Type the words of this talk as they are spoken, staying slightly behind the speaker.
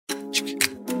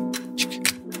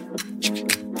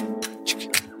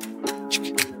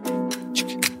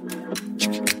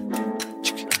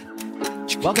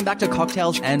Welcome back to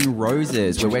Cocktails and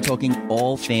Roses, where we're talking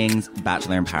all things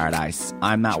Bachelor in Paradise.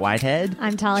 I'm Matt Whitehead.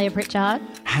 I'm Talia Pritchard.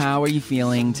 How are you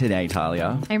feeling today,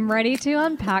 Talia? I'm ready to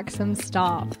unpack some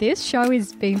stuff. This show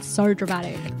has been so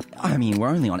dramatic. I mean, we're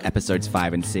only on episodes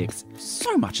 5 and 6.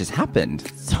 So much has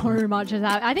happened. So much has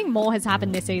happened. I think more has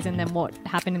happened this season than what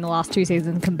happened in the last 2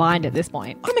 seasons combined at this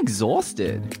point. I'm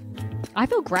exhausted. I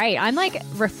feel great. I'm like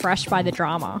refreshed by the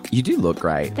drama. You do look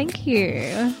great. Thank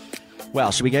you. Well,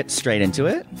 should we get straight into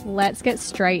it? Let's get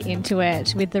straight into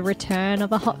it with the return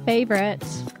of a hot favourite.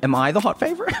 Am I the hot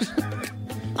favourite?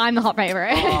 I'm the hot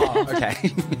favourite. Oh,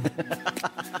 okay.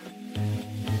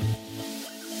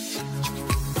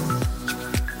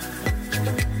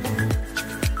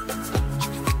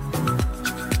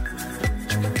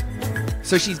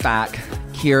 So she's back.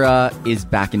 Kira is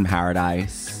back in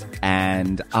paradise,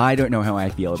 and I don't know how I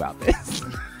feel about this.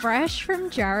 Fresh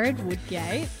from Jared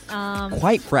Woodgate.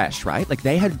 Quite fresh, right? Like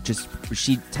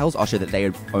she tells Osher that they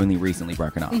had only recently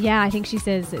broken up. Yeah, I think she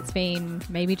says it's been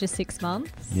maybe just 6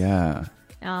 months. Yeah.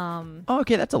 Oh,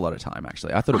 okay, that's a lot of time,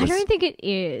 actually. I don't think it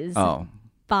is. Oh.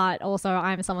 But also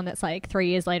I'm someone that's like 3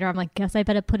 years later, I'm like, guess I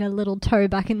better put a little toe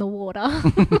back in the water.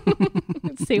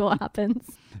 See what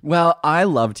happens. Well, I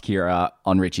loved Kira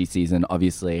on Richie's season,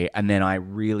 obviously. And then I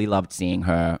really loved seeing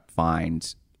her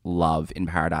find love in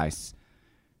paradise.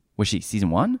 Was she season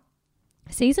 1?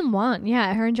 Season 1,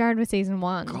 yeah. Her and Jared were season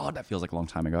 1. God, that feels like a long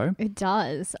time ago. It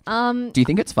does. Do you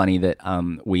think it's funny that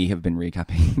we have been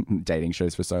recapping dating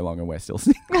shows for so long and we're still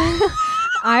single?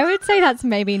 I would say that's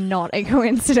maybe not a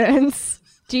coincidence.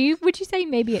 Would you say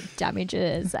maybe it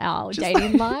damages our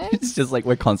dating lives? It's just like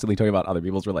we're constantly talking about other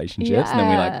people's relationships, and then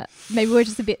we're like, maybe we're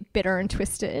just a bit bitter and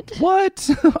twisted. What?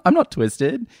 I'm not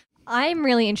twisted. I'm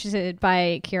really interested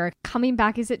by Kira coming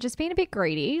back. Is it just being a bit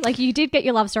greedy? Like, you did get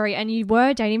your love story and you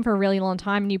were dating for a really long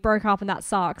time and you broke up and that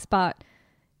sucks, but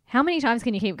how many times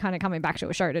can you keep kind of coming back to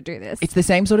a show to do this? It's the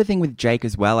same sort of thing with Jake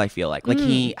as well, I feel like. Like,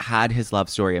 he had his love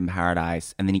story in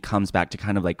paradise and then he comes back to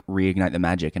kind of like reignite the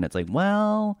magic, and it's like,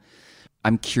 well,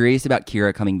 I'm curious about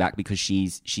Kira coming back because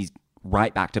she's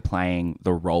right back to playing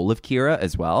the role of Kira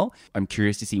as well. I'm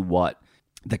curious to see what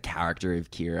the character of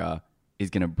Kira is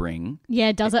going to bring.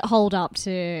 Yeah, does it hold up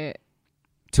to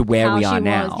where we are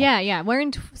now? Yeah.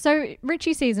 So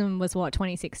Richie season was what,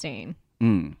 2016?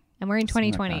 And we're in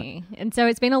 2020. Like, and so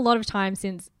it's been a lot of time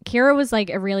since Kira was like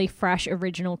a really fresh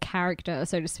original character,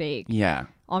 so to speak. Yeah.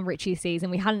 On Richie season.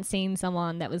 We hadn't seen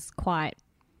someone that was quite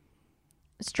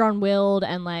strong-willed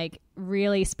and like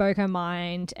really spoke her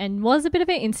mind and was a bit of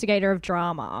an instigator of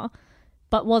drama,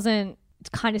 but wasn't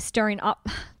kind of stirring up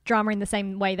drama in the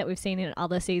same way that we've seen in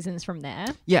other seasons from there.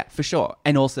 Yeah, for sure.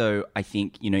 And also, I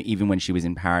think, even when she was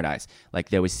in paradise, like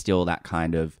there was still that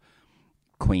kind of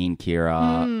Queen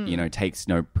Kira, takes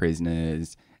no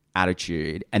prisoners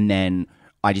attitude. And then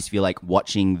I just feel like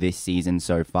watching this season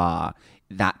so far,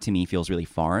 that to me feels really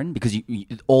foreign because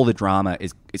all the drama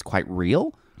is quite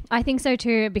real. I think so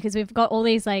too, because we've got all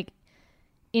these like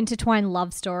intertwined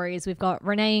love stories. We've got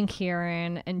Renee and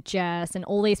Kieran and Jess and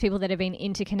all these people that have been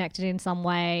interconnected in some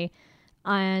way.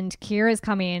 And Kira's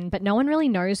come in, but no one really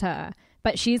knows her.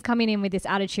 But she's coming in with this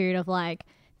attitude of like,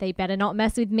 they better not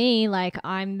mess with me. Like,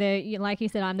 like you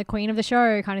said, I'm the queen of the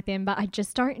show kind of thing. But I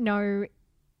just don't know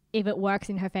if it works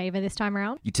in her favor this time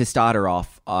around. To start her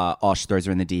off, Osh throws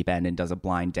her in the deep end and does a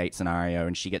blind date scenario,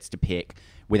 and she gets to pick,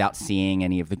 without seeing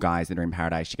any of the guys that are in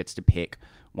paradise, she gets to pick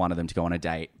one of them to go on a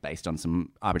date based on some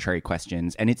arbitrary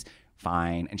questions, and it's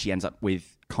fine. And she ends up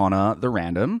with Connor, the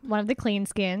random, one of the clean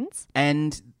skins,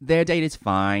 and their date is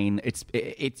fine. It's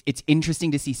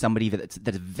interesting to see somebody that's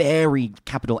very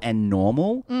capital N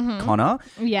normal, Connor,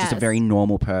 just a very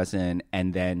normal person,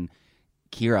 and then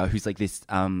Kira, who's like this.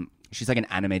 She's like an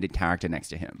animated character next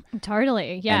to him.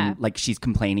 Totally, yeah. And like she's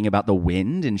complaining about the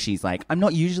wind and she's like, I'm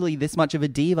not usually this much of a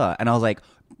diva. And I was like,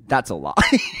 that's a lie.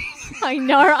 I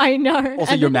know.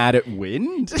 Also, you're mad at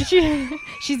wind?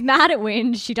 She's mad at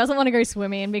wind. She doesn't want to go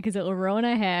swimming because it will ruin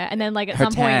her hair. And then like at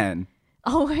some point...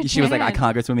 She was like, I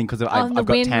can't go swimming because I've got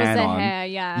tan on. Hair,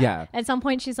 yeah. At some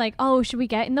point, she's like, oh, should we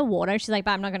get in the water? She's like, but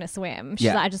I'm not going to swim. She's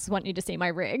like, I just want you to see my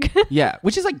rig. Yeah,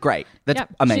 which is like great. That's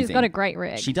amazing. She's got a great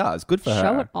rig. She does. Good for her.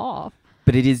 Show it off.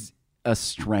 But it is a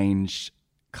strange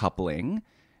coupling.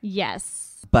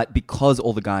 Yes. But because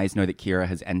all the guys know that Kira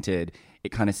has entered,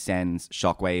 it kind of sends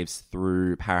shockwaves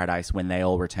through paradise when they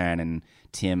all return and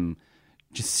Tim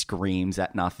just screams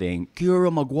at nothing.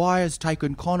 Kira Maguire's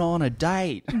taken Connor on a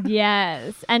date.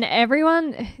 Yes. And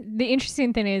everyone, the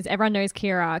interesting thing is everyone knows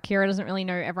Kira. Kira doesn't really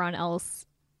know everyone else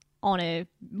on a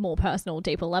more personal,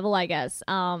 deeper level, I guess.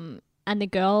 And the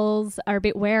girls are a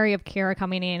bit wary of Kira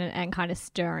coming in and kind of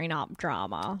stirring up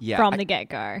drama from the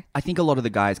get-go. I think a lot of the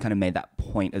guys kind of made that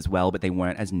point as well, but they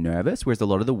weren't as nervous, whereas a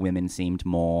lot of the women seemed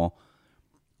more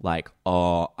like,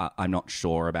 oh, I'm not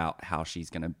sure about how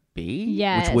she's going to be,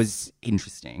 which was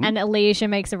interesting. And Alicia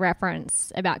makes a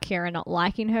reference about Kira not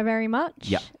liking her very much.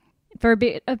 Yeah. For a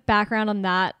bit of background on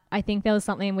that, I think there was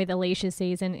something with Alicia's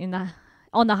season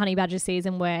on the Honey Badger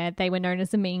season where they were known as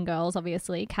the Mean Girls,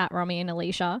 obviously, Kat, Romy and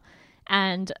Alicia.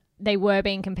 And they were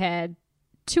being compared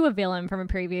to a villain from a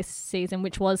previous season,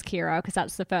 which was Kira, because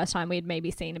that's the first time we'd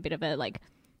maybe seen a bit of a like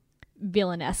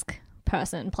villainesque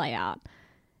person play out.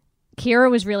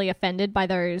 Kira was really offended by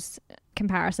those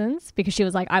comparisons because she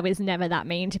was like, I was never that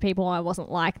mean to people. I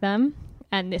wasn't like them.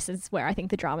 And this is where I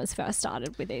think the dramas first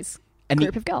started with these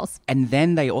group of girls. And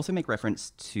then they also make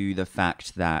reference to the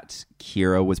fact that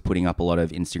Kira was putting up a lot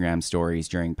of Instagram stories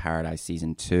during Paradise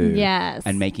Season 2. Yes.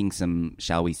 And making some,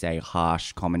 shall we say,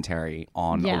 harsh commentary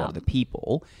on a lot of the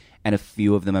people. And a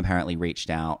few of them apparently reached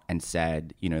out and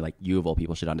said, you know, like, you of all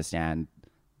people should understand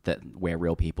that we're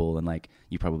real people and, like,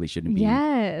 you probably shouldn't be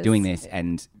doing this.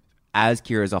 And as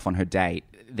Kira's off on her date,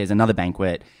 there's another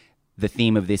banquet. The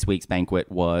theme of this week's banquet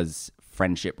was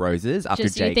friendship roses after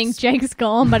Jake's... You think Jake's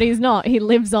gone, but he's not. He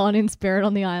lives on in spirit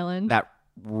on the island. That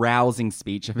rousing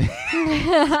speech of it.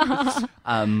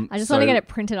 I just want to get it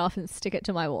printed off and stick it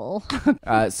to my wall.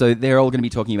 So they're all going to be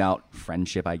talking about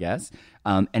friendship, I guess.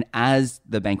 And as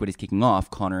the banquet is kicking off,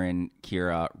 Connor and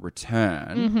Kira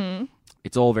return. Mm-hmm.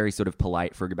 It's all very sort of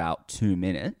polite for about 2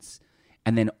 minutes.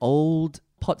 And then old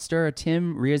pot stirrer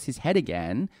Tim rears his head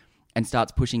again and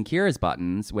starts pushing Kira's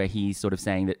buttons, where he's sort of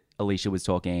saying that Alicia was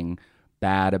talking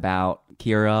bad about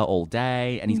Kira all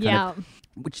day. And he's kind of,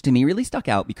 which to me really stuck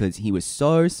out because he was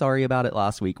so sorry about it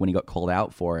last week when he got called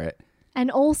out for it.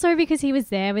 And also because he was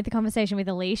there with the conversation with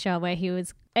Alicia where he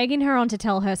was egging her on to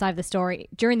tell her side of the story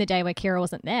during the day where Kira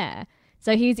wasn't there.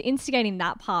 So he's instigating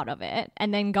that part of it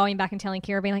and then going back and telling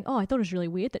Kira, being like, oh, I thought it was really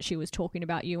weird that she was talking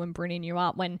about you and bringing you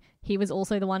up, when he was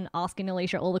also the one asking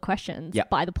Alicia all the questions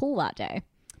by the pool that day.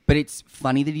 But it's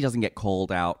funny that he doesn't get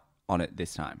called out on it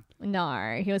this time.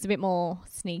 No, he was a bit more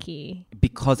sneaky.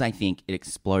 Because I think it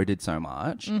exploded so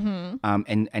much. Mm-hmm.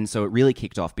 And so it really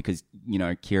kicked off because, you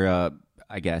know, Kira,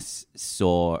 I guess,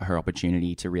 saw her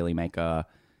opportunity to really make an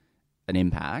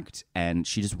impact. And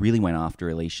she just really went after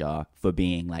Alicia for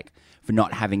being like, for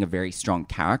not having a very strong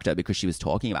character because she was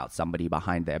talking about somebody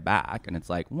behind their back. And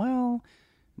it's like, well,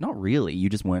 not really. You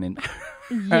just weren't in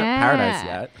Paradise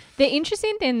yet. The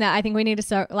interesting thing that I think we need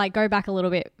to go back a little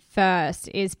bit first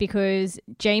is because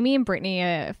Jamie and Brittany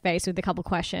are faced with a couple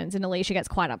questions and Alicia gets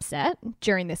quite upset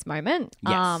during this moment.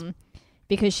 Yes.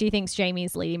 Because she thinks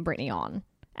Jamie's leading Brittany on.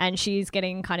 And she's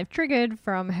getting kind of triggered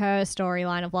from her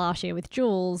storyline of last year with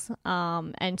Jules.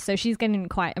 And so she's getting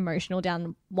quite emotional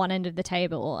down one end of the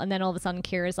table. And then all of a sudden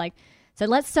Kira's like, so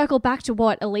let's circle back to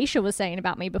what Alicia was saying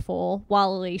about me before,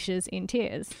 while Alicia's in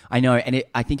tears. I know. And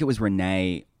I think it was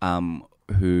Renee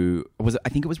who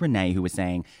was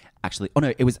saying, actually, oh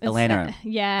no, it was Elena.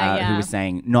 Who was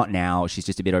saying, not now. She's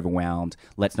just a bit overwhelmed.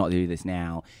 Let's not do this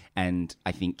now. And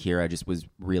I think Kira just was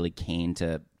really keen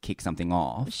to kick something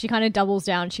off. She kind of doubles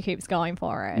down. She keeps going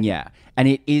for it. Yeah. And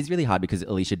it is really hard because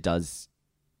Alicia does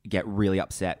get really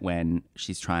upset when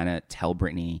she's trying to tell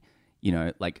Brittany, you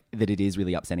know, like that it is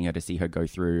really upsetting her to see her go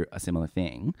through a similar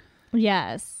thing.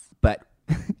 Yes. But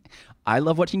I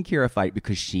love watching Kira fight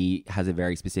because she has a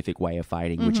very specific way of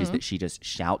fighting, which is that she just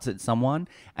shouts at someone.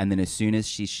 And then as soon as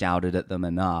she's shouted at them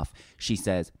enough, she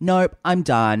says, nope, I'm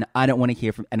done. I don't want to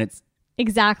hear from... And it's...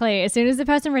 Exactly. As soon as the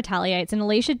person retaliates, and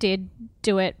Alicia did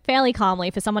do it fairly calmly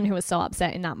for someone who was so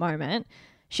upset in that moment.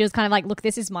 She was kind of like, look,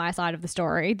 this is my side of the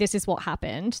story. This is what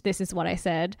happened. This is what I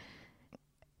said.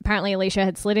 Apparently Alicia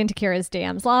had slid into Kira's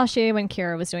DMs last year when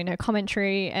Kira was doing her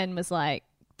commentary and was like,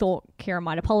 thought Kira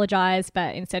might apologize,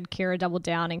 but instead Kira doubled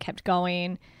down and kept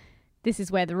going. This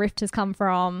is where the rift has come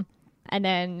from. And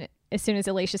then as soon as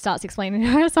Alicia starts explaining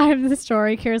her side of the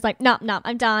story, Kira's like, no,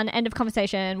 I'm done. End of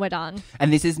conversation. We're done.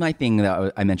 And this is my thing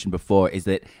that I mentioned before, is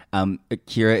that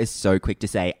Kira is so quick to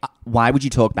say, why would you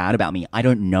talk bad about me? I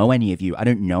don't know any of you. And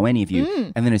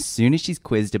then as soon as she's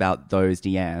quizzed about those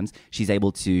DMs, she's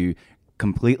able to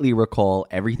completely recall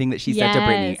everything that she said to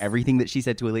Brittany, everything that she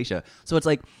said to Alicia. So it's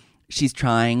like, she's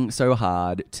trying so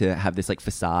hard to have this like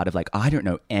facade of like, I don't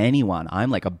know anyone.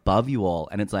 I'm like above you all.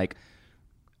 And it's like,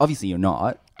 obviously you're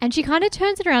not. And she kind of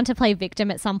turns it around to play victim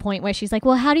at some point where she's like,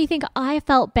 well, how do you think I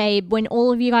felt, babe, when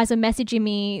all of you guys were messaging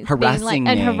me and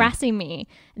harassing me?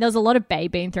 And there was a lot of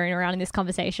babe being thrown around in this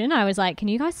conversation. I was like, can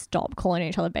you guys stop calling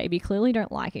each other babe? You clearly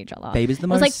don't like each other. Babe is the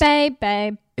most... I was like,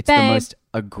 babe. It's the most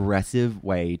aggressive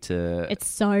way to... It's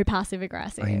so passive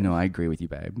aggressive. I know, I agree with you,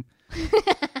 babe.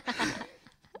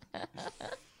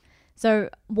 So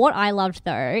what I loved,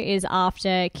 though, is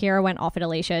after Kira went off at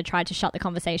Alicia, tried to shut the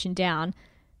conversation down,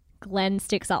 Glenn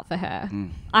sticks up for her.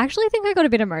 I actually think I got a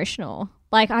bit emotional.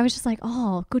 Like, I was just like,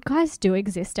 oh, good guys do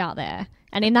exist out there.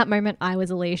 And in that moment, I was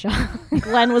Alicia.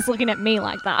 Glenn was looking at me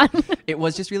like that. It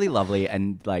was just really lovely.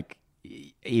 And like,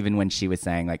 even when she was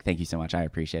saying like, thank you so much, I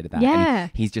appreciated that. Yeah.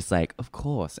 And he's just like, of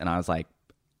course. And I was like,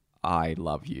 I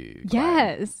love you.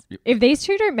 Yes. If these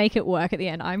two don't make it work at the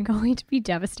end, I'm going to be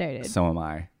devastated. So am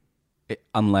I.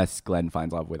 Unless Glenn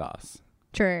finds love with us.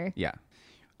 True. Yeah.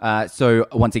 So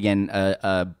once again,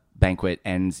 a banquet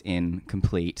ends in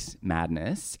complete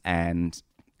madness. And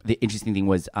the interesting thing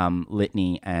was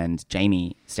Litany and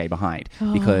Jamie stay behind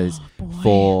because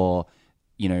for,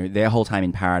 you know, their whole time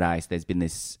in paradise, there's been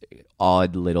this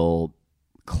odd little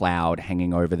cloud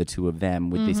hanging over the two of them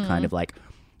with this kind of like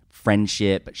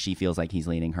friendship, but she feels like he's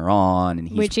leading her on,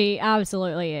 and which he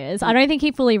absolutely is. I don't think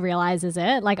he fully realizes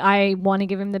it. Like, I want to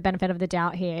give him the benefit of the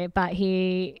doubt here, but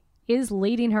he is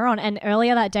leading her on. And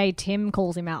earlier that day, Tim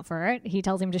calls him out for it. He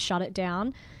tells him to shut it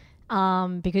down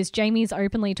because Jamie's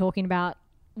openly talking about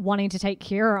wanting to take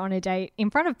Kira on a date in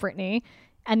front of Brittany,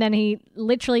 and then he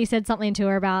literally said something to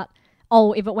her about,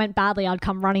 oh, if it went badly, I'd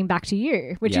come running back to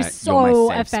you, which is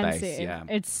so offensive. Space, yeah.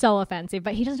 It's so offensive,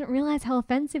 but he doesn't realize how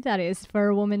offensive that is for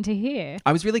a woman to hear.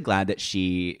 I was really glad that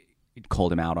she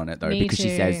called him out on it, though, because she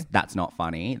says, that's not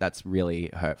funny. That's really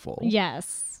hurtful.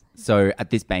 Yes. So at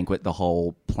this banquet, the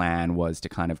whole plan was to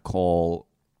kind of call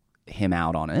him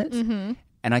out on it. Mm-hmm.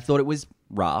 And I thought it was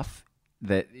rough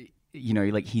that, you know,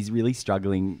 like he's really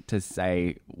struggling to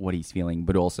say what he's feeling,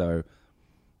 but also...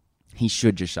 he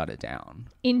should just shut it down.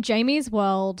 In Jamie's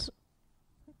world,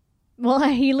 well,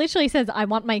 he literally says, I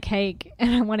want my cake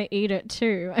and I want to eat it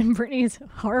too. And Brittany's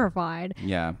horrified.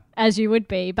 Yeah. As you would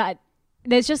be. But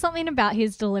there's just something about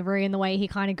his delivery and the way he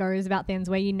kind of goes about things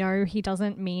where you know he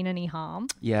doesn't mean any harm.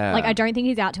 Yeah. Like, I don't think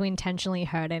he's out to intentionally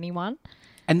hurt anyone.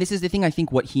 And this is the thing. I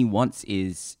think what he wants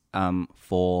is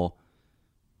for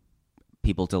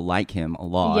people to like him a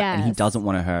lot. Yes. And he doesn't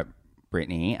want to hurt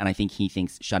Brittany, and I think he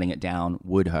thinks shutting it down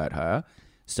would hurt her.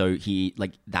 So he,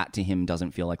 like, that to him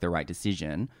doesn't feel like the right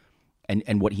decision.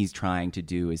 And what he's trying to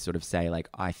do is sort of say, like,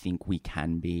 I think we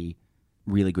can be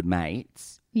really good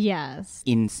mates. Yes.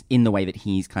 In the way that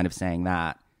he's kind of saying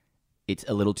that, it's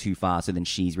a little too far, so then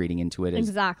she's reading into it.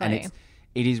 Exactly. And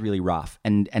it is really rough.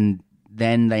 And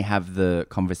then they have the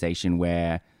conversation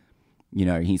where, you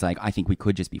know, he's like, I think we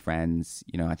could just be friends.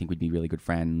 You know, I think we'd be really good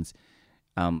friends.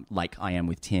 Like I am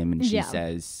with Tim, and she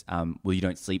says, well, you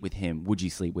don't sleep with him. Would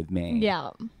you sleep with me? Yeah.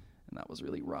 And that was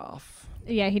really rough.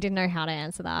 Yeah, he didn't know how to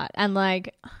answer that. And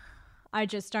like, I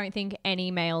just don't think any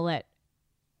male that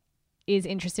is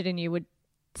interested in you would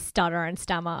stutter and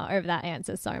stammer over that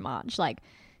answer so much. Like,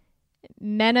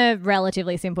 men are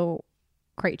relatively simple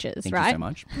creatures, Thank right? you so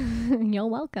much. You're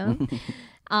welcome.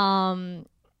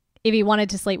 If he wanted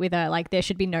to sleep with her, like, there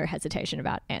should be no hesitation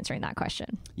about answering that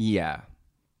question. Yeah.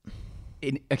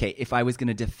 Okay, if I was going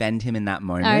to defend him in that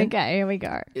moment... Okay, here we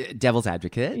go. Devil's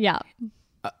advocate. Yeah.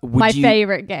 My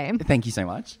favorite game. Thank you so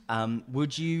much.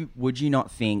 Would you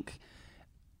not think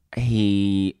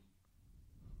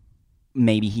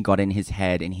maybe he got in his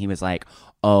head and he was like,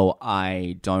 oh,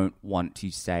 I don't want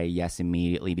to say yes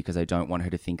immediately because I don't want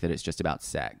her to think that it's just about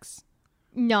sex?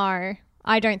 No,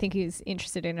 I don't think he's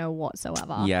interested in her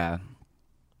whatsoever. Yeah.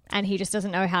 And he just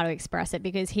doesn't know how to express it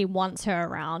because he wants her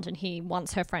around and he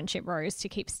wants her friendship rose to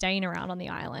keep staying around on the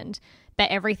island. But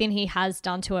everything he has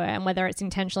done to her, and whether it's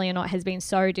intentionally or not, has been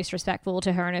so disrespectful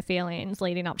to her and her feelings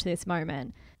leading up to this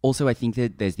moment. Also, I think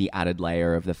that there's the added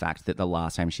layer of the fact that the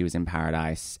last time she was in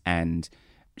paradise and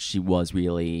she was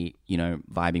really, you know,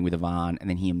 vibing with Yvonne, and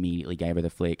then he immediately gave her the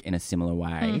flick in a similar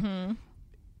way,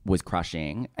 was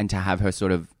crushing. And to have her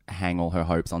sort of hang all her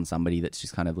hopes on somebody that's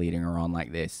just kind of leading her on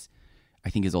like this, I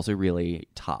think is also really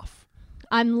tough.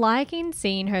 I'm liking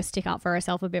seeing her stick up for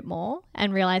herself a bit more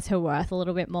and realize her worth a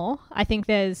little bit more. I think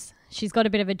she's got a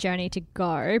bit of a journey to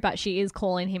go, but she is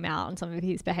calling him out on some of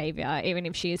his behavior, even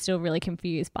if she is still really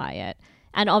confused by it.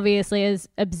 And obviously, as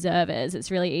observers,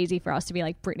 it's really easy for us to be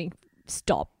like, Brittany,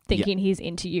 stop thinking he's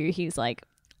into you. He's like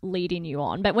leading you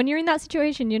on. But when you're in that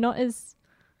situation,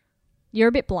 you're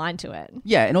a bit blind to it.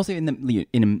 Yeah. And also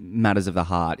in matters of the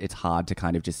heart, it's hard to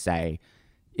kind of just say,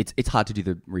 it's hard to do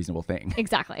the reasonable thing.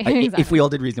 Exactly. If we all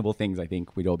did reasonable things, I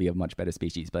think we'd all be a much better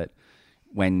species. But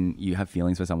when you have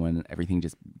feelings for someone, everything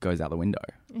just goes out the window.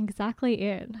 Exactly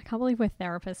it. I can't believe we're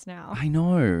therapists now. I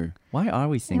know. Why are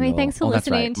we single? Anyway, thanks for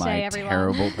listening that's right, today, my everyone.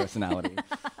 Terrible personality.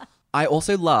 I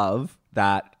also love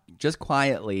that just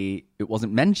quietly, it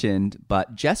wasn't mentioned,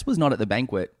 but Jess was not at the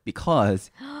banquet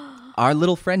because our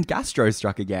little friend Gastro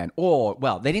struck again. Or,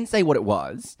 well, they didn't say what it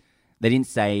was. They didn't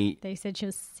say... They said she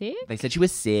was sick? They said she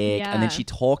was sick. Yeah. And then she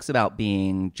talks about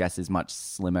being Jess's much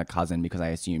slimmer cousin because I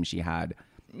assume she had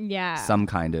some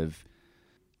kind of...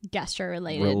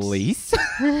 Gastro-related. Release.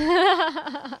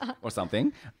 or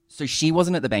something. So she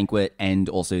wasn't at the banquet and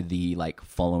also the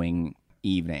following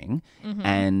evening. Mm-hmm.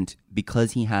 And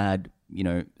because he had,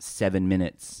 7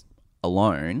 minutes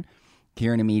alone,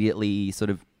 Kieran immediately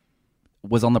sort of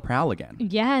was on the prowl again.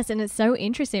 Yes, and it's so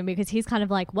interesting because he's kind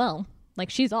of like, well...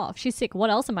 she's off. She's sick.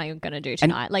 What else am I going to do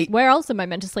tonight? Where else am I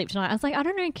meant to sleep tonight? I was like, I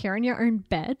don't know, Kieran, your own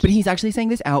bed. But he's actually saying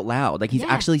this out loud. He's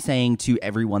actually saying to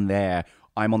everyone there,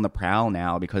 I'm on the prowl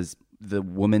now because the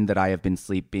woman that I have been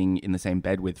sleeping in the same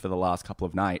bed with for the last couple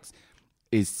of nights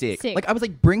is sick. I was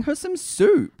like, bring her some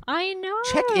soup. I know.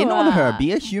 Check in on her.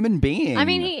 Be a human being. I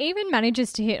mean, he even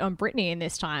manages to hit on Brittany in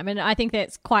this time. And I think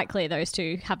that's quite clear those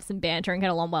two have some banter and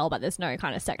get along well, but there's no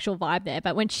kind of sexual vibe there.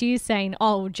 But when she's saying,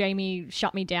 oh, Jamie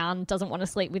shut me down, doesn't want to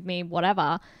sleep with me,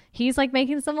 whatever, he's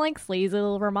making some sleazy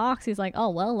little remarks. He's like,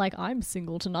 oh, well, I'm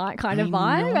single tonight kind of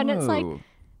vibe. And it's like,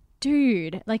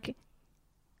 dude,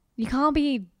 you can't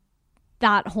be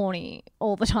that horny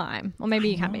all the time. Or maybe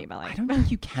you can be, but I don't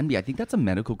think you can be. I think that's a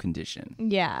medical condition.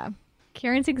 Yeah.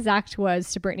 Kieran's exact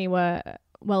words to Brittany were,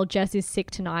 well, Jess is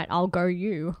sick tonight. I'll go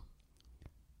you.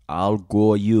 I'll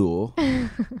go you.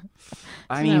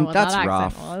 I mean, that's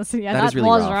rough. Yeah, that is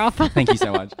really rough. Thank you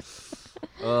so much.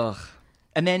 Ugh.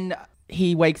 And then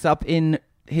he wakes up in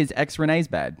his ex Renee's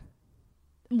bed.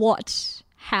 What?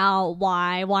 How?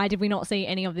 Why? Why did we not see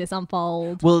any of this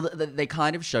unfold? Well, they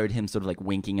kind of showed him sort of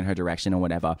winking in her direction or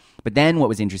whatever. But then what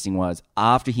was interesting was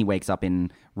after he wakes up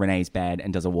in Renee's bed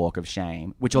and does a walk of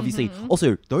shame, which obviously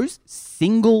also those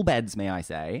single beds, may I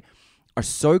say, are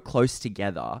so close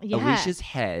together. Yeah. Alicia's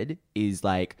head is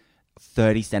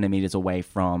 30 centimeters away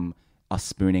from a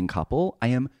spooning couple. I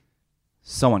am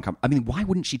so uncomfortable. I mean, why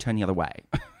wouldn't she turn the other way?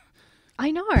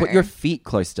 I know. Put your feet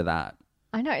close to that.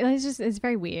 I know. It's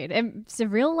very weird. It's a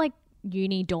real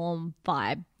uni dorm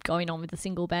vibe going on with the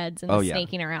single beds and the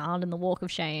sneaking around and the walk of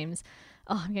shames.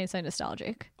 Oh, I'm getting so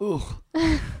nostalgic. Ugh.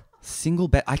 Single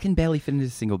bed. I can barely fit into a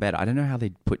single bed. I don't know how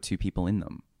they put two people in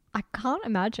them. I can't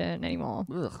imagine anymore.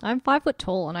 Ugh. I'm 5 foot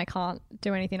tall and I can't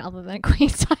do anything other than a queen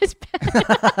size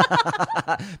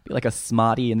bed. Be like a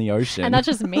smarty in the ocean. And that's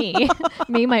just me.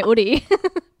 Me, my Udi.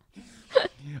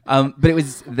 But it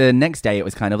was the next day. It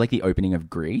was kind of like the opening of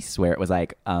Grease, where it was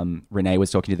Renee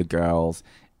was talking to the girls,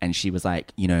 and she was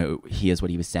like, here's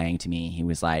what he was saying to me. He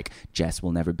was like, Jess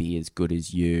will never be as good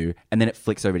as you. And then it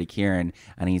flicks over to Kieran,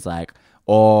 and he's like,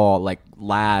 oh,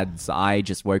 lads, I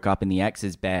just woke up in the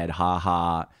ex's bed, ha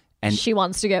ha. And she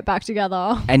wants to get back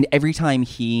together. And every time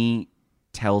he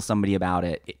tells somebody about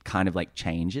it, it kind of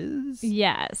changes.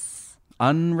 Yes.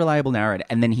 Unreliable narrative.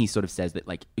 And then he sort of says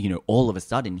that all of a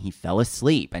sudden he fell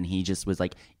asleep and he just was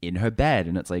in her bed.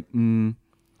 And it's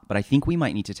but I think we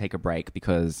might need to take a break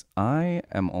because I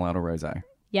am all out of rosé.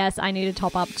 Yes, I need to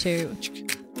top up too.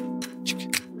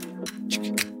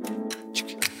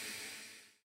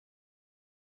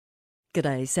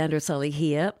 G'day, Sandra Sully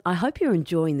here. I hope you're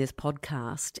enjoying this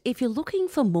podcast. If you're looking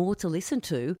for more to listen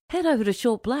to, head over to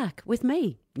Short Black with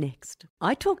me next.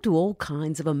 I talk to all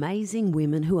kinds of amazing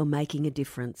women who are making a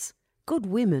difference. Good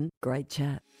women, great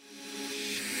chat.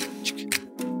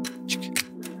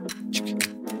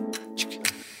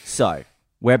 So,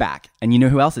 we're back. And you know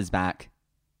who else is back?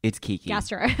 It's Kiki.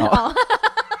 Gastro. Oh.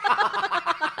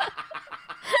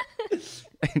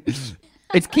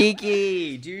 It's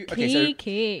Kiki.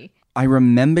 Kiki. I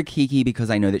remember Kiki because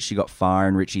I know that she got far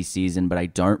in Richie's season, but I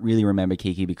don't really remember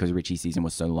Kiki because Richie's season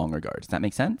was so long ago. Does that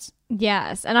make sense?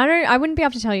 Yes. And I wouldn't be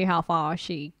able to tell you how far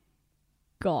she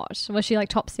got. Was she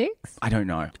top 6? I don't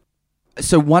know.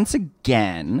 So once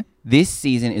again, this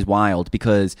season is wild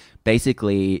because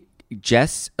basically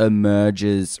Jess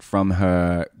emerges from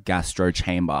her gastro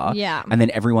chamber. Yeah. And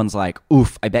then everyone's like,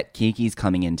 oof, I bet Kiki's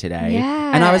coming in today.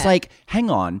 Yeah. And I was like, hang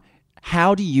on,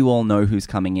 how do you all know who's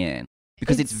coming in?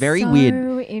 Because it's very weird.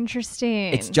 So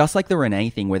interesting. It's just like the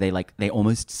Renee thing where they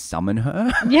almost summon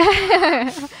her.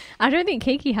 Yeah. I don't think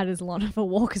Kiki had as long of a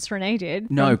walk as Renee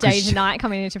did. No, from day to night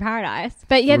coming into paradise.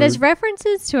 But yeah, there's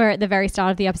references to her at the very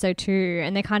start of the episode too.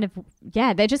 And they're kind of,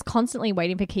 they're just constantly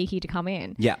waiting for Kiki to come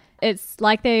in. Yeah. It's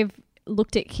like they've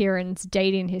looked at Kieran's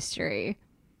dating history,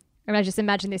 and I just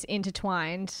imagine this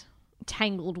intertwined,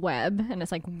 tangled web, and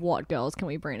it's like, what girls can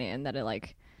we bring in that are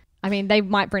like, I mean, they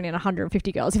might bring in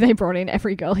 150 girls if they brought in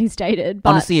every girl he's dated.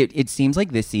 But honestly, it seems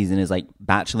like this season is like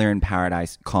Bachelor in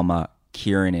Paradise, comma,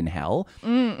 Kieran in hell.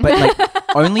 But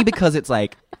like only because it's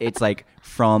like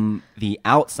from the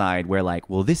outside we're like,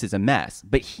 well, this is a mess,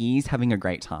 but he's having a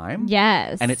great time.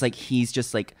 Yes. And it's like he's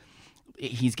just like,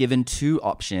 he's given two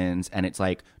options and it's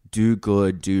like, do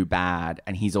good, do bad.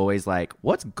 And he's always like,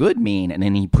 what's good mean? And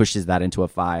then he pushes that into a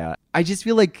fire. I just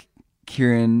feel like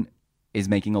Kieran is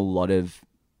making a lot of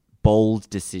bold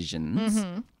decisions.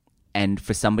 And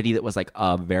for somebody that was like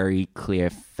a very clear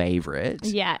favorite,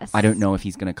 yes, I don't know if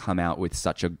he's going to come out with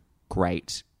such a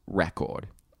great record.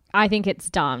 I think it's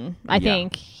done. I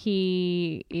think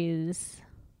he's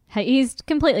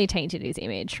completely tainted his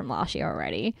image from last year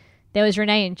already. There was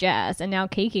Renee and Jess, and now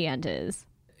Kiki enters.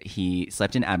 He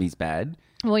slept in Abby's bed.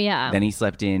 Well, yeah. Then he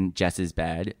slept in Jess's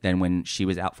bed. Then when she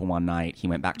was out for one night, he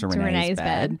went back to Renee's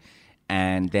bed.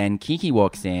 And then Kiki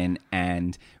walks in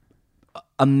and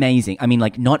amazing. I mean,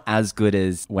 like, not as good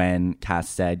as when Cass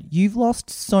said, you've lost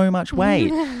so much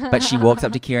weight. But she walks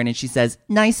up to Kieran and she says,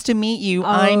 nice to meet you.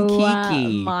 I'm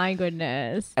Kiki. My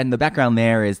goodness. And the background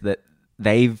there is that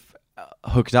they've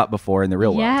hooked up before in the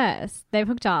real world. Yes, they've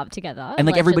hooked up together. And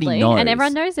like allegedly, everybody knows. And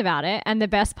everyone knows about it. And the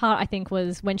best part, I think,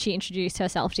 was when she introduced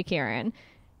herself to Kieran.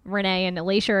 Renee and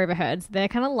Alicia overheard. So they're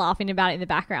kind of laughing about it in the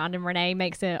background, and Renee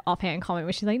makes an offhand comment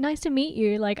where she's like, nice to meet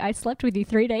you. Like, I slept with you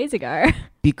 3 days ago.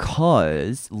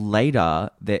 Because later,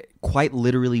 they're quite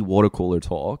literally water cooler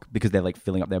talk because they're like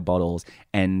filling up their bottles.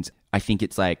 And I think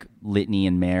it's like Litany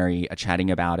and Mary are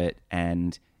chatting about it.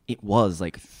 And it was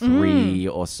like 3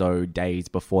 or so days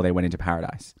before they went into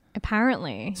paradise.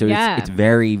 Apparently. So it's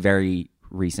very, very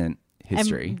recent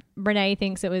history. And Renee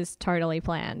thinks it was totally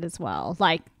planned as well.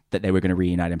 Like, that they were going to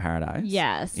reunite in paradise.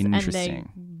 Yes. Interesting.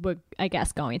 And they were, I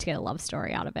guess, going to get a love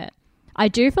story out of it. I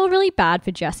do feel really bad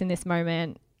for Jess in this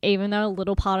moment, even though a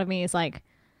little part of me is like,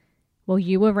 well,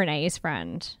 you were Renee's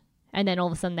friend. And then all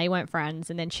of a sudden they weren't friends.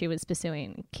 And then she was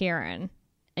pursuing Kieran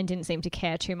and didn't seem to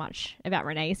care too much about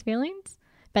Renee's feelings.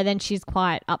 But then she's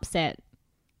quite upset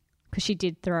because she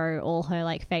did throw all her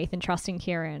like faith and trust in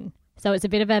Kieran. So it's a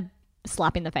bit of a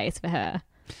slap in the face for her.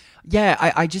 Yeah,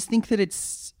 I just think that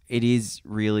it is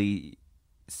really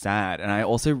sad. And I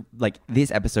also, like,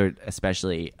 this episode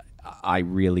especially, I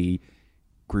really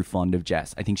grew fond of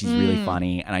Jess. I think she's really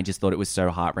funny. And I just thought it was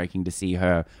so heartbreaking to see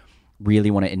her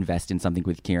really want to invest in something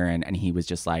with Kieran. And he was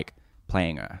just, like,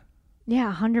 playing her.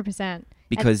 Yeah, 100%.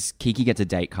 Because Kiki gets a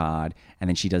date card and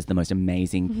then she does the most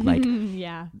amazing, like...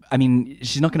 yeah. I mean,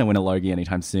 she's not going to win a Logie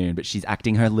anytime soon, but she's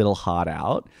acting her little heart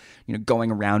out, you know, going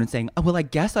around and saying, oh, well, I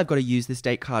guess I've got to use this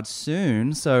date card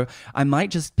soon, so I might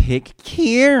just pick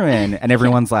Kieran. And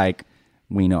everyone's like,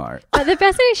 we know. But the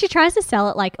best thing is she tries to sell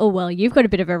it like, oh, well, you've got a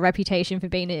bit of a reputation for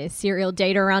being a serial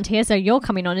dater around here, so you're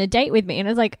coming on a date with me. And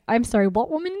it's like, I'm sorry,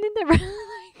 what woman did that?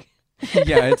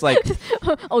 Yeah, it's like,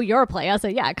 oh, you're a player, so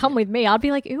yeah, come with me. I'd be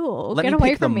like, ew, let get me away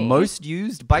pick from the me. most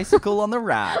used bicycle on the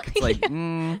rack. It's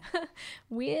like,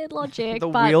 weird logic. the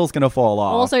but wheel's gonna fall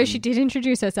off. also, she did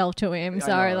introduce herself to him,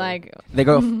 so like, they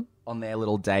go on their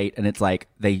little date, and it's like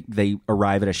they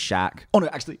arrive at a shack. Oh no,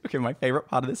 actually, okay, my favorite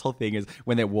part of this whole thing is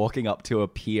when they're walking up to a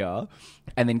pier,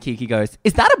 and then Kiki goes,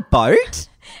 "Is that a boat?"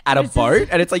 At a boat,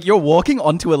 and it's like you're walking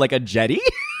onto a jetty.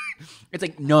 It's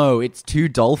like, no, it's 2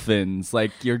 dolphins.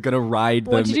 Like, you're going to ride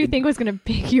them. What did you think was going to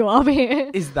pick you up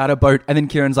here? Is that a boat? And then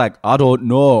Kieran's like, I don't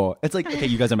know. It's like, okay,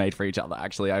 you guys are made for each other,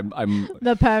 actually. I'm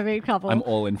the perfect couple. I'm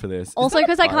all in for this. Also,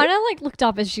 because I kind of like looked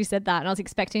up as she said that and I was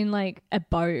expecting like a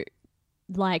boat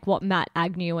like what Matt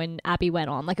Agnew and Abby went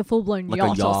on, like a full-blown like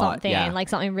yacht, yacht or something, yeah. Like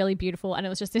something really beautiful. And it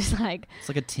was just this like... It's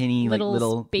like a tinny,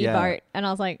 little speedboat. Yeah. And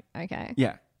I was like, okay.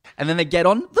 Yeah. And then they get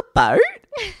on the boat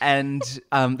and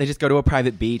they just go to a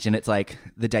private beach, and it's like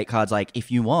the date card's like,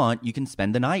 if you want, you can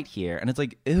spend the night here. And it's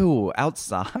like, ew,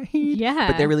 outside? Yeah.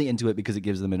 But they're really into it because it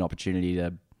gives them an opportunity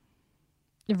to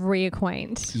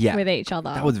reacquaint with each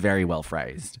other. That was very well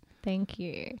phrased. Thank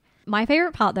you. My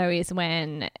favorite part though is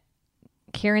when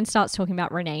Kieran starts talking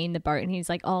about Renee in the boat and he's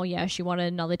like, oh yeah, she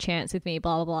wanted another chance with me,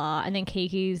 blah, blah, blah. And then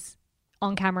Kiki's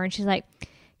on camera and she's like,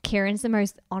 Kieran's the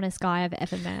most honest guy I've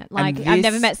ever met. Like, I've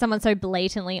never met someone so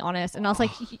blatantly honest. And I was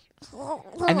like...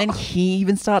 And then he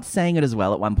even starts saying it as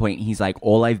well at one point. He's like,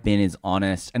 all I've been is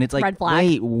honest. And it's like, red flag.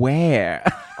 Wait, where?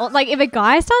 Or, like, if a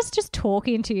guy starts just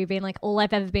talking to you, being like, all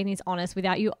I've ever been is honest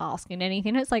without you asking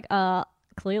anything, it's like,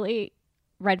 clearly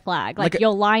red flag. Like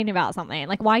you're lying about something.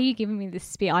 Like, why are you giving me this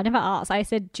spiel? I never asked. I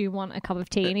said, do you want a cup of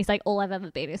tea? And he's like, all I've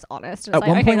ever been is honest. And it's At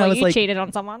one point I was you like, cheated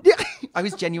on someone. Yeah, I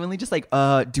was genuinely just like,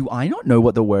 do I not know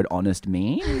what the word honest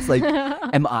means? Like,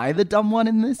 am I the dumb one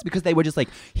in this? Because they were just like,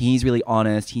 he's really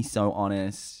honest. He's so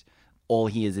honest. All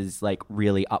he is like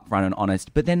really upfront and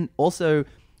honest. But then also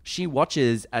she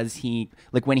watches as he,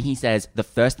 like when he says, the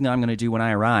first thing I'm going to do when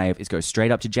I arrive is go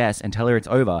straight up to Jess and tell her it's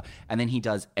over. And then he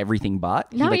does everything but.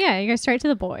 He goes straight to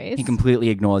the boys. He completely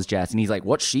ignores Jess and he's like,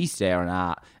 what's she staring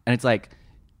at? And it's like,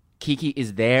 Kiki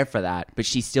is there for that, but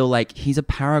she's still like, he's a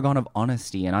paragon of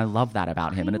honesty and I love that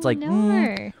about him. And it's like,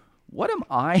 what am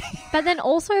I? But then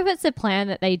also if it's a plan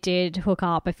that they did hook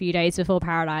up a few days before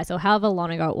Paradise or however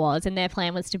long ago it was and their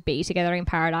plan was to be together in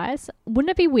Paradise, wouldn't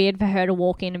it be weird for her to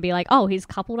walk in and be like, oh, he's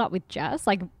coupled up with Jess,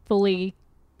 like fully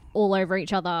all over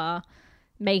each other,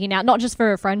 making out, not just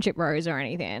for a friendship rose or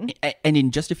anything. And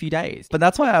in just a few days. But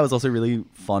that's why I was also really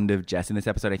fond of Jess in this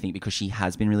episode, I think, because she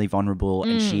has been really vulnerable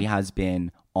and she has been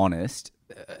honest,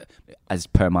 as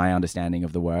per my understanding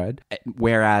of the word.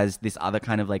 Whereas this other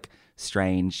kind of like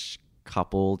strange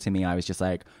couple, to me, I was just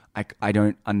like, I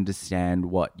don't understand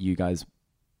what you guys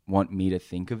want me to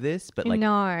think of this, but like,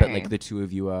 but like the two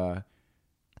of you are.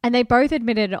 And they both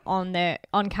admitted on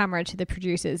camera to the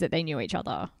producers that they knew each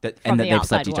other, and that they've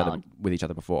slept with each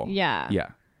other before. Yeah.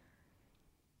 Yeah.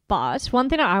 But one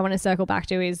thing I want to circle back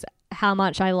to is how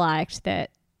much I liked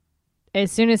that as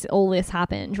soon as all this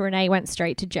happened, Renee went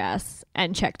straight to Jess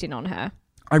and checked in on her.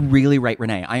 I really rate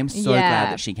Renee. I am so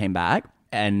glad that she came back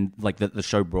and like the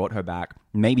show brought her back,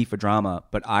 maybe for drama,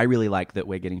 but I really like that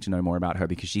we're getting to know more about her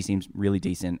because she seems really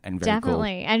decent and very cool.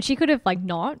 Definitely. And she could have like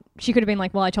not. She could have been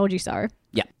like, well, I told you so.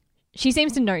 Yeah. She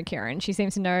seems to know Kieran. She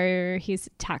seems to know his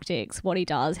tactics, what he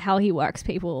does, how he works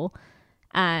people.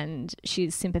 And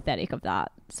she's sympathetic of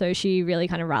that. So she really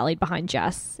kind of rallied behind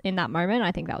Jess in that moment.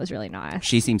 I think that was really nice.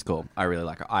 She seems cool. I really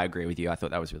like her. I agree with you. I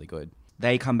thought that was really good.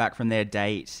 They come back from their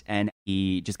date and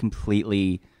he just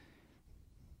completely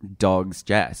dogs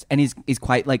Jess and is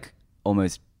quite like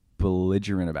almost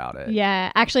belligerent about it.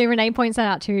 Yeah. Actually, Renee points that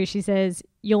out too. She says,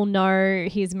 you'll know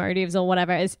his motives or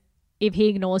whatever is if he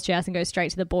ignores Jess and goes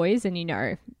straight to the boys, and you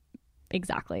know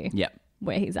exactly. Yep.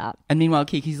 Where he's at. And meanwhile,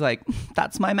 Kiki's like,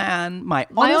 that's my man, my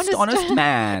honest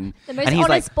man. The most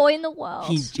honest boy in the world.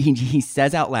 He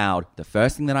says out loud, the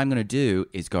first thing that I'm going to do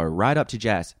is go right up to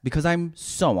Jess because I'm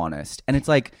so honest. And it's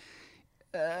like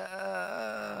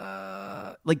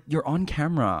you're on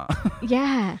camera.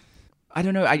 Yeah. I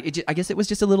don't know. I guess it was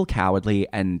just a little cowardly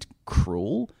and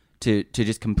cruel to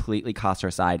just completely cast her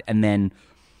aside. And then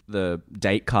the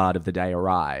date card of the day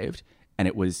arrived and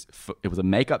it was a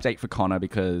makeup date for Connor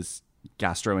because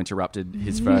Gastro interrupted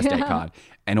his first date card.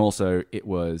 And also it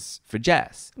was for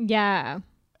Jess. Yeah.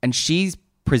 And she's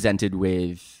presented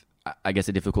with, I guess,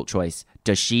 a difficult choice.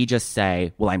 Does she just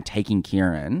say, well, I'm taking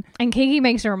Kieran? And Kiki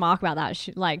makes a remark about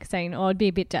that, like saying, oh, I'd be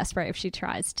a bit desperate if she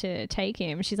tries to take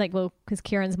him. She's like, well, because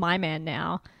Kieran's my man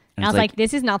now. And I was like,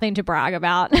 this is nothing to brag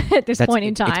about at this point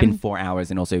in time. It's been 4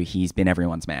 hours and also he's been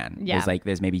everyone's man. Yeah.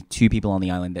 There's maybe 2 people on the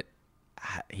island that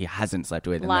he hasn't slept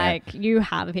with. Like, you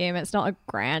have him. It's not a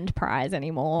grand prize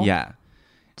anymore. Yeah.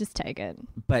 Just take it.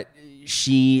 But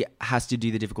she has to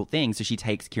do the difficult thing, so she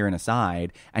takes Kieran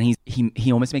aside, and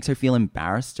he almost makes her feel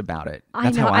embarrassed about it.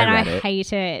 That's how I read it. I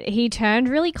hate it. He turned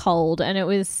really cold, and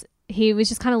he was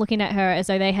just kind of looking at her as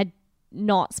though they had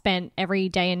not spent every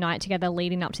day and night together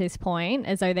leading up to this point,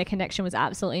 as though their connection was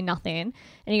absolutely nothing.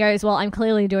 And he goes, well, I'm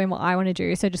clearly doing what I want to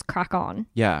do, so just crack on.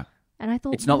 Yeah. And I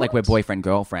thought, it's not like we're boyfriend,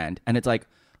 girlfriend. And it's like,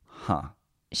 huh.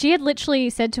 She had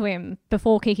literally said to him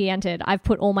before Kiki entered, I've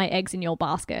put all my eggs in your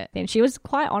basket. And she was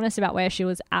quite honest about where she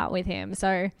was at with him.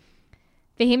 So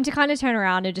for him to kind of turn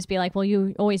around and just be like, well,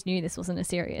 you always knew this wasn't a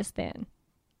serious thing.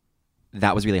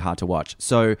 That was really hard to watch.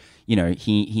 So, you know,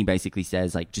 he basically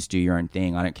says, like, just do your own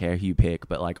thing. I don't care who you pick,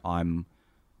 but like I'm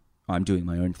doing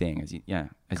my own thing, as you said.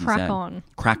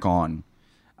 Crack on.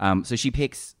 So she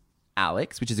picks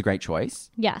Alex, which is a great choice.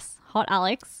 Yes, hot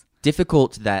Alex.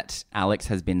 Difficult that Alex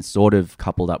has been sort of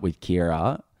coupled up with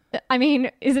Kira. I mean,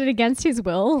 is it against his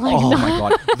will? Like, oh my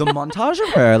God. The montage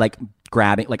of her like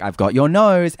grabbing, like, I've got your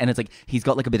nose, and it's like he's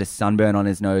got like a bit of sunburn on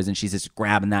his nose and she's just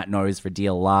grabbing that nose for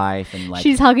dear life, and like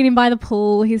she's hugging him by the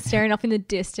pool, he's staring off in the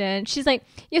distance. She's like,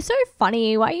 you're so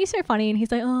funny, why are you so funny? And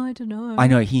he's like, oh, I don't know. I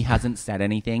know, he hasn't said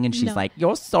anything and she's like,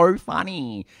 you're so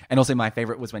funny. And also my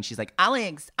favorite was when she's like,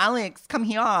 Alex, come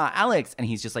here, Alex, and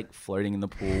he's just like floating in the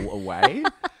pool away.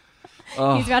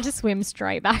 He's about to swim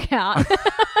straight back out.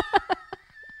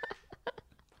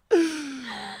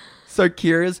 So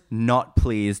Kira's not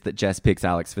pleased that Jess picks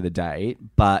Alex for the date,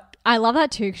 but I love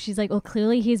that too, because she's like, well,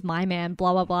 clearly he's my man,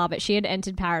 blah, blah, blah. But she had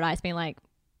entered paradise being like,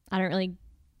 I don't really,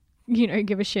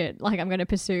 give a shit. Like, I'm going to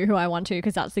pursue who I want to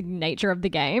because that's the nature of the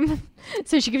game.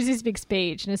 So she gives this big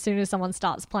speech. And as soon as someone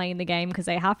starts playing the game because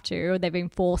they have to, or they've been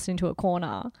forced into a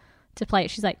corner to play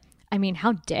it, she's like, I mean,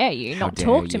 how dare you not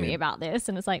talk to me about this?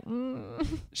 And it's like,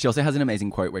 She also has an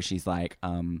amazing quote where she's like,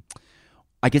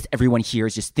 I guess everyone here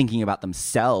is just thinking about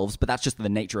themselves, but that's just the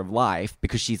nature of life,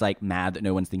 because she's like mad that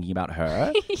no one's thinking about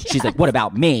her. Yeah. She's like, what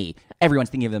about me? Everyone's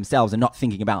thinking of themselves and not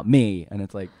thinking about me. And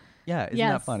it's like, yeah, isn't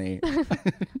that funny?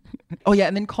 Oh yeah,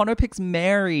 and then Connor picks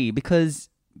Mary because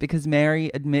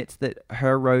Mary admits that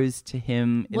her rose to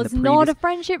him was not a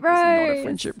friendship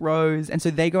rose. And so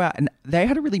they go out and they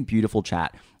had a really beautiful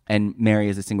chat. And Mary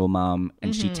is a single mom,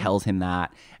 and she tells him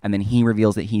that. And then he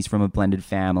reveals that he's from a blended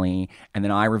family. And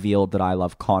then I revealed that I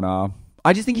love Connor.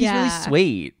 I just think he's really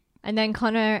sweet. And then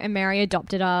Connor and Mary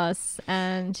adopted us.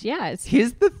 And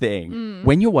here's the thing.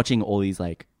 When you're watching all these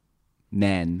like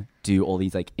men do all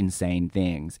these like insane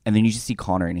things, and then you just see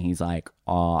Connor and he's like,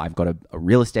 oh, I've got a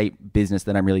real estate business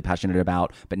that I'm really passionate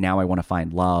about, but now I want to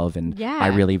find love, and I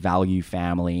really value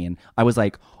family. And I was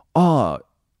like, oh,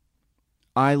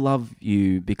 I love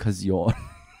you because you're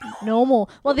normal.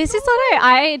 Well, this is what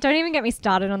I don't even get me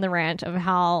started on the rant of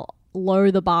how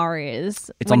low the bar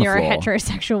is when you're a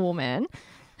heterosexual woman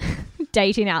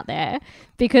dating out there.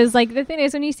 Because like the thing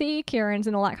is, when you see Kieran's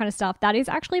and all that kind of stuff, that is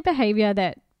actually behavior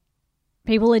that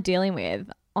people are dealing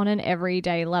with on an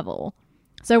everyday level.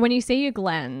 So when you see your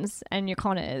Glens and your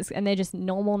Connors and they're just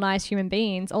normal, nice human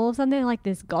beings, all of a sudden they're like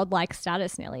this godlike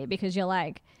status nearly, because you're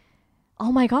like,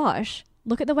 oh my gosh,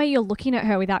 look at the way you're looking at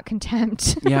her without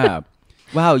contempt. Yeah.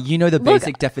 Wow, you know the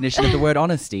basic definition of the word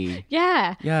honesty.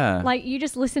 Yeah. Yeah. Like, you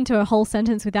just listen to a whole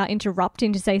sentence without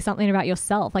interrupting to say something about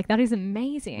yourself. Like, that is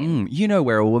amazing. You know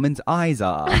where a woman's eyes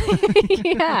are.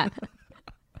 Yeah.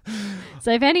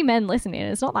 So if any men listening,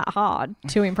 it's not that hard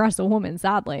to impress a woman,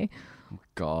 sadly.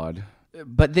 God.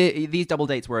 But these double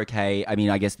dates were okay. I mean,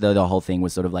 I guess the whole thing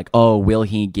was sort of like, oh, will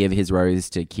he give his rose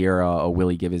to Kira or will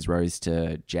he give his rose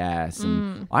to Jess?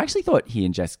 And I actually thought he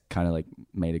and Jess kind of like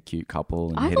made a cute couple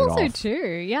and hit it off. I thought so too,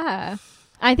 yeah.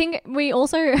 I think we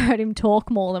also heard him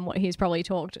talk more than what he's probably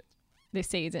talked this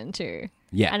season too.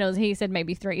 Yeah. And he said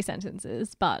maybe 3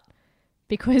 sentences, but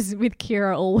because with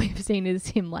Kira, all we've seen is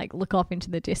him like look off into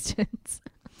the distance.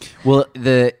 Well,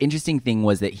 the interesting thing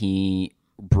was that he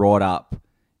brought up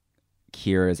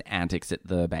Kira's antics at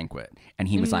the banquet, and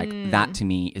he was like, that to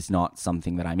me is not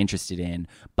something that I'm interested in,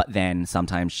 but then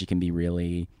sometimes she can be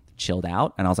really chilled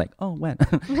out. And I was like, oh, when?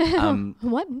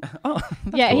 What? Oh,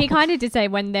 yeah, cool. He kind of did say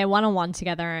when they're one-on-one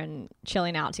together and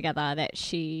chilling out together that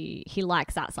he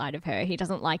likes that side of her. He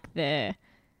doesn't like the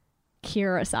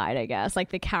Kira side, I guess, like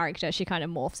the character she kind of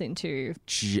morphs into.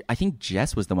 I think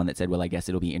Jess was the one that said, well, I guess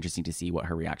it'll be interesting to see what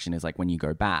her reaction is like when you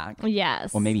go back.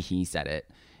 Yes. Or maybe he said it.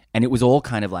 And it was all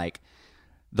kind of like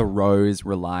the rose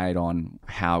relied on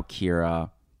how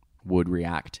Kira would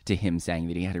react to him saying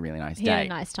that he had a really nice day. He had a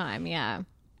nice time, yeah.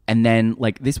 And then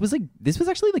like this was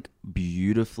actually like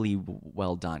beautifully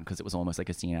well done, because it was almost like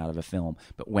a scene out of a film.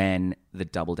 But when the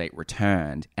double date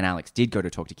returned and Alex did go to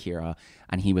talk to Kira,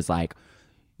 and he was like,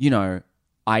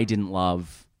 I didn't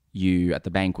love you at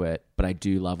the banquet, but I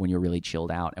do love when you're really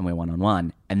chilled out and we're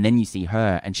one-on-one. And then you see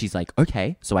her and she's like,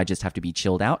 okay, so I just have to be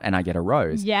chilled out and I get a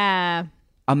rose. Yeah.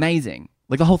 Amazing.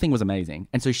 Like, the whole thing was amazing.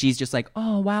 And so she's just like,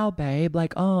 oh, wow, babe.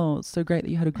 Like, oh, it's so great that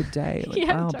you had a good day. Like,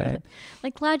 yeah, wow, totally. babe.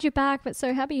 Like, glad you're back, but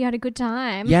so happy you had a good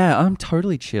time. Yeah, I'm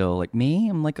totally chill. Like, me,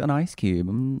 I'm like an ice cube.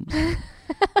 I'm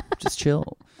just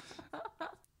chill.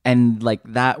 And, like,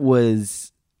 that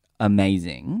was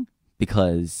amazing,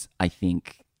 because I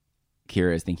think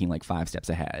Kira is thinking, like, 5 steps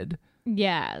ahead.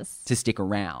 Yes. To stick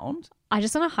around. I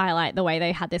just want to highlight the way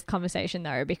they had this conversation,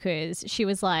 though, because she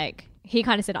was like, he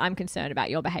kind of said, I'm concerned about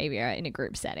your behavior in a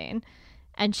group setting.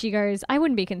 And she goes, I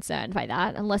wouldn't be concerned by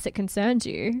that unless it concerns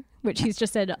you, which he's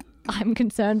just said, I'm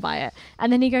concerned by it.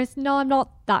 And then he goes, no, I'm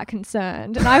not that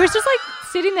concerned. And I was just like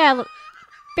sitting there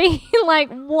being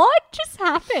like, what just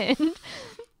happened?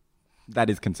 That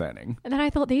is concerning. And then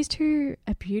I thought, these two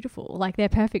are beautiful. Like, they're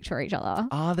perfect for each other.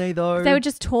 Are they, though? They would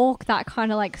just talk that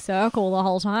kind of like circle the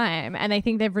whole time, and they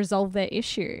think they've resolved their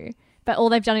issue. But all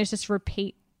they've done is just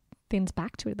repeat things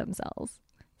back to themselves.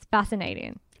 It's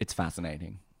fascinating. It's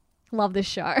fascinating. Love this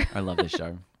show. I love this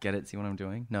show. Get it? See what I'm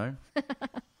doing? No?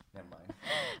 Never mind.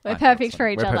 We're perfect for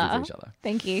each other. We're perfect for each other.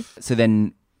 Thank you. So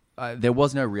then there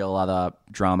was no real other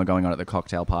drama going on at the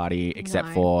cocktail party, except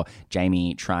for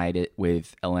Jamie tried it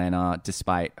with Elena,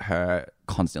 despite her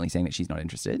constantly saying that she's not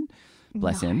interested.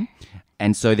 bless him.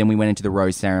 And so then we went into the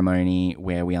rose ceremony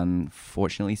where we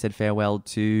unfortunately said farewell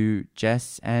to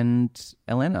Jess and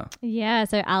Elena. Yeah,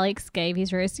 so Alex gave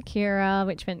his rose to Kira,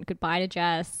 which meant goodbye to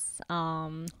Jess.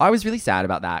 I was really sad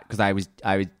about that because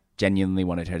I genuinely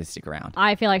wanted her to stick around.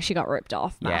 I feel like she got ripped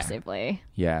off massively.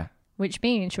 Yeah. Which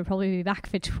means she'll probably be back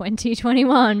for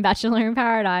 2021 Bachelor in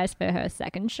Paradise for her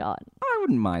second shot. I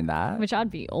wouldn't mind that. Which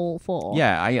I'd be all for.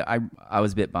 Yeah, I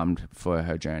was a bit bummed for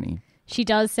her journey. She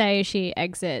does say she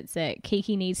exits that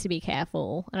Kiki needs to be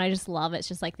careful. And I just love it. It's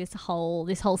just like this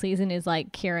whole season is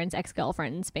like Kieran's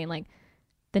ex-girlfriends being like,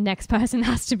 the next person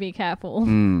has to be careful.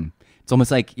 It's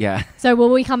almost like, yeah. So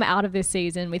will we come out of this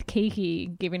season with Kiki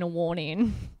giving a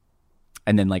warning?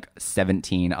 And then like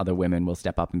 17 other women will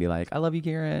step up and be like, I love you,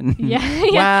 Kieran. Yeah.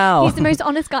 Wow. He's the most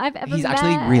honest guy I've ever met. He's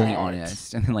actually really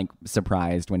honest. And then like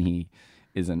surprised when he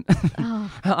isn't.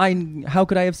 How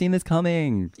could I have seen this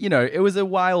coming? You know, it was a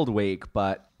wild week,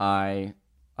 but I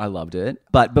loved it.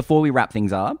 But before we wrap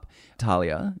things up,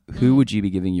 Talia, who would you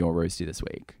be giving your rose to this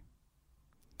week?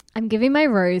 I'm giving my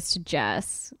rose to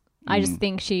Jess. I just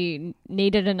think she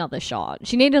needed another shot.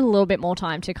 She needed a little bit more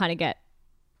time to kind of get,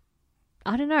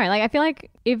 I don't know. Like, I feel like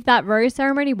if that rose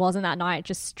ceremony wasn't that night,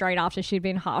 just straight after she'd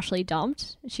been harshly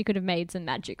dumped, she could have made some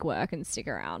magic work and stick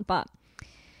around. But,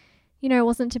 you know, it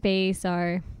wasn't to be.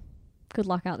 So good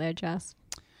luck out there, Jess.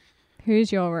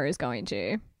 Who's your rose going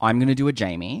to? I'm going to do a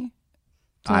Jamie.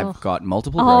 I've got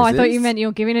multiple roses. roses. I thought you meant you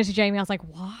were giving it to Jamie. I was like,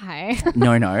 why?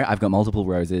 No. I've got multiple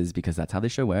roses because that's how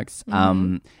this show works.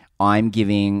 I'm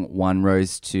giving one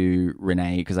rose to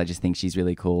Renee because I just think she's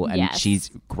really cool and she's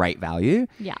great value.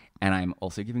 Yeah. And I'm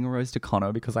also giving a rose to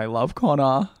Connor because I love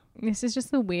Connor. This is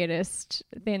just the weirdest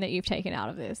thing that you've taken out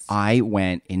of this. I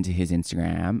went into his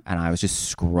Instagram and I was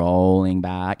just scrolling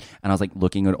back and I was like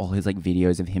looking at all his like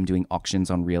videos of him doing auctions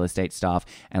on real estate stuff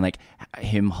and like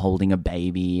him holding a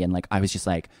baby and like I was just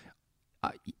like,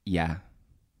 yeah.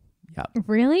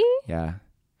 Really? Yeah.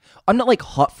 I'm not like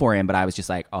hot for him, but I was just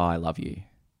like, oh, I love you.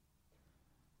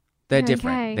 They're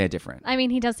different. Okay. They're different. I mean,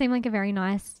 he does seem like a very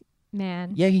nice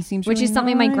man. Yeah, he seems which really is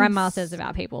something nice. my grandma says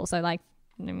about people. So like,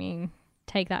 I mean,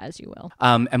 take that as you will.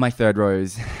 And my third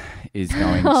rose is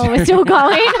going Oh, to... we're still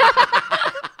going?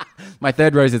 My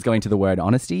third rose is going to the word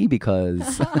honesty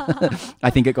because I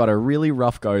think it got a really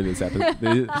rough go this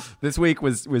episode. This week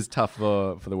was tough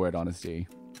for the word honesty.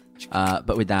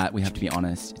 But with that, we have to be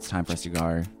honest. It's time for us to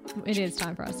go. It is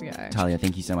time for us to go. Talia,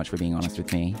 thank you so much for being honest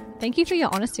with me. Thank you for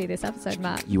your honesty this episode,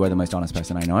 Matt. You are the most honest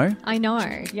person I know. I know.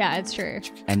 Yeah, it's true.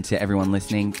 And to everyone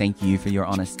listening, thank you for your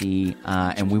honesty.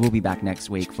 And we will be back next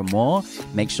week for more.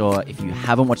 Make sure if you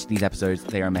haven't watched these episodes,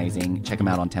 they are amazing. Check them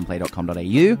out on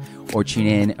template.com.au or tune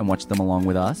in and watch them along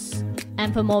with us.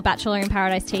 And for more Bachelor in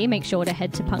Paradise tea, make sure to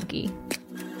head to Punky.